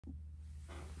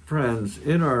Friends,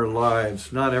 in our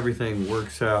lives, not everything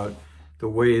works out the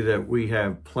way that we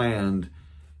have planned,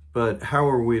 but how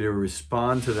are we to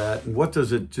respond to that? And what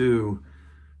does it do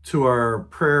to our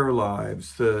prayer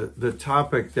lives? The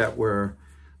topic that we're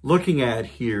looking at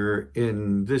here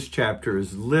in this chapter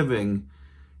is living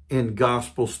in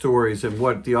gospel stories. And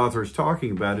what the author is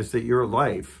talking about is that your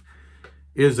life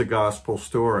is a gospel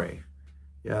story.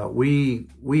 Yeah, we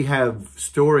have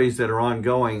stories that are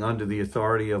ongoing under the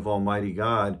authority of Almighty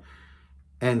God.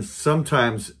 And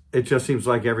sometimes it just seems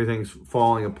like everything's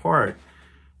falling apart.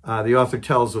 The author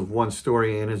tells of one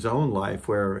story in his own life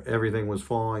where everything was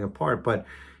falling apart. But,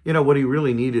 you know, what he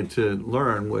really needed to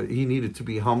learn, what he needed to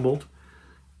be humbled.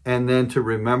 And then to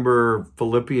remember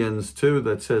Philippians 2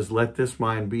 that says, let this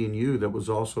mind be in you that was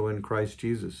also in Christ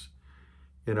Jesus.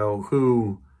 You know,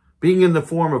 who, being in the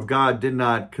form of God, did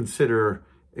not consider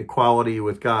equality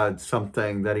with God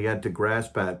something that he had to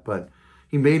grasp at, but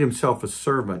he made himself a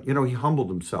servant. You know, he humbled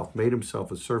himself, made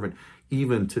himself a servant,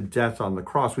 even to death on the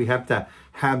cross. We have to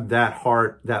have that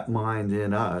heart, that mind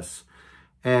in us.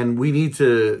 And we need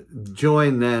to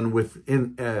join then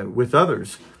with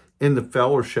others in the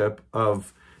fellowship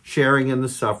of sharing in the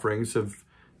sufferings of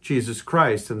Jesus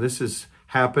Christ. And this is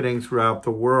happening throughout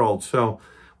the world. So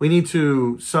we need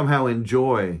to somehow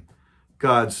enjoy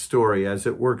God's story as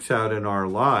it works out in our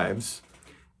lives,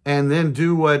 and then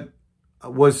do what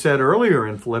was said earlier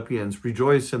in Philippians,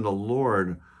 rejoice in the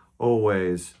Lord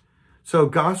always. So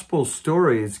gospel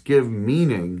stories give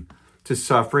meaning to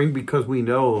suffering because we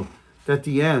know that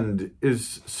the end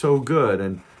is so good,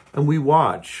 and we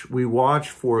watch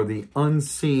for the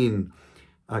unseen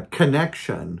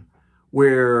connection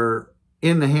where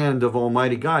in the hand of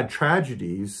Almighty God,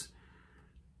 tragedies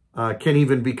can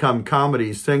even become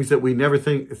comedies, things that we never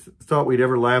thought we'd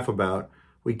ever laugh about.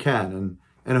 We can,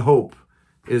 and hope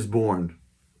is born.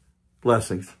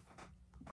 Blessings.